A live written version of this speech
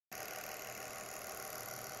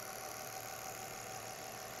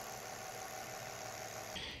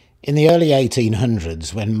In the early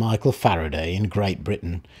 1800s, when Michael Faraday in Great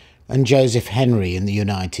Britain and Joseph Henry in the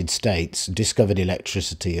United States discovered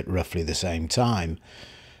electricity at roughly the same time,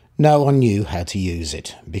 no one knew how to use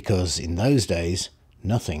it, because in those days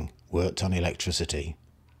nothing worked on electricity.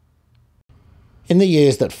 In the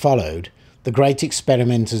years that followed, the great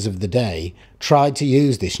experimenters of the day tried to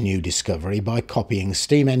use this new discovery by copying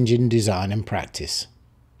steam engine design and practice.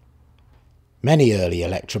 Many early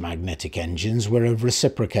electromagnetic engines were of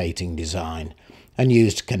reciprocating design and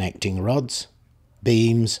used connecting rods,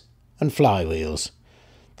 beams and flywheels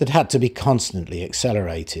that had to be constantly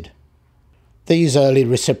accelerated. These early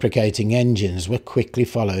reciprocating engines were quickly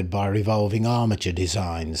followed by revolving armature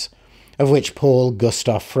designs, of which Paul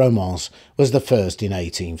Gustave Froment's was the first in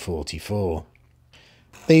 1844.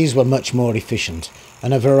 These were much more efficient,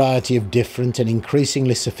 and a variety of different and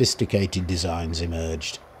increasingly sophisticated designs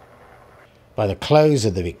emerged. By the close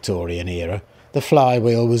of the Victorian era, the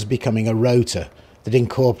flywheel was becoming a rotor that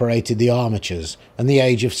incorporated the armatures, and the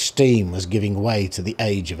age of steam was giving way to the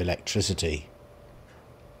age of electricity.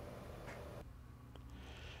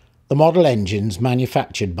 The model engines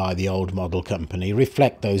manufactured by the old model company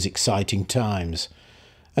reflect those exciting times,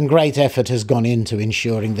 and great effort has gone into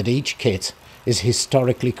ensuring that each kit is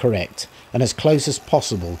historically correct and as close as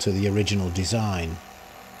possible to the original design.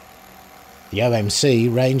 The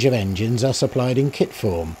OMC range of engines are supplied in kit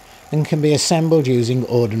form and can be assembled using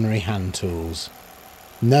ordinary hand tools.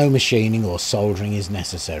 No machining or soldering is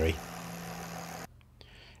necessary.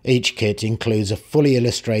 Each kit includes a fully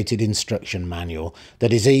illustrated instruction manual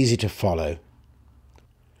that is easy to follow.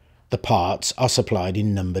 The parts are supplied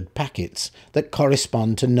in numbered packets that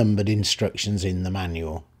correspond to numbered instructions in the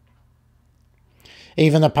manual.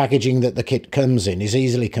 Even the packaging that the kit comes in is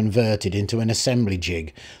easily converted into an assembly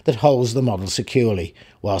jig that holds the model securely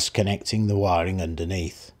whilst connecting the wiring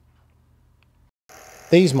underneath.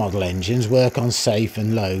 These model engines work on safe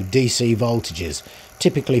and low DC voltages,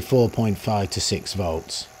 typically 4.5 to 6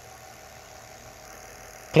 volts.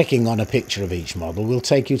 Clicking on a picture of each model will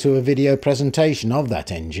take you to a video presentation of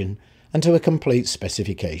that engine and to a complete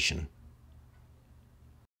specification.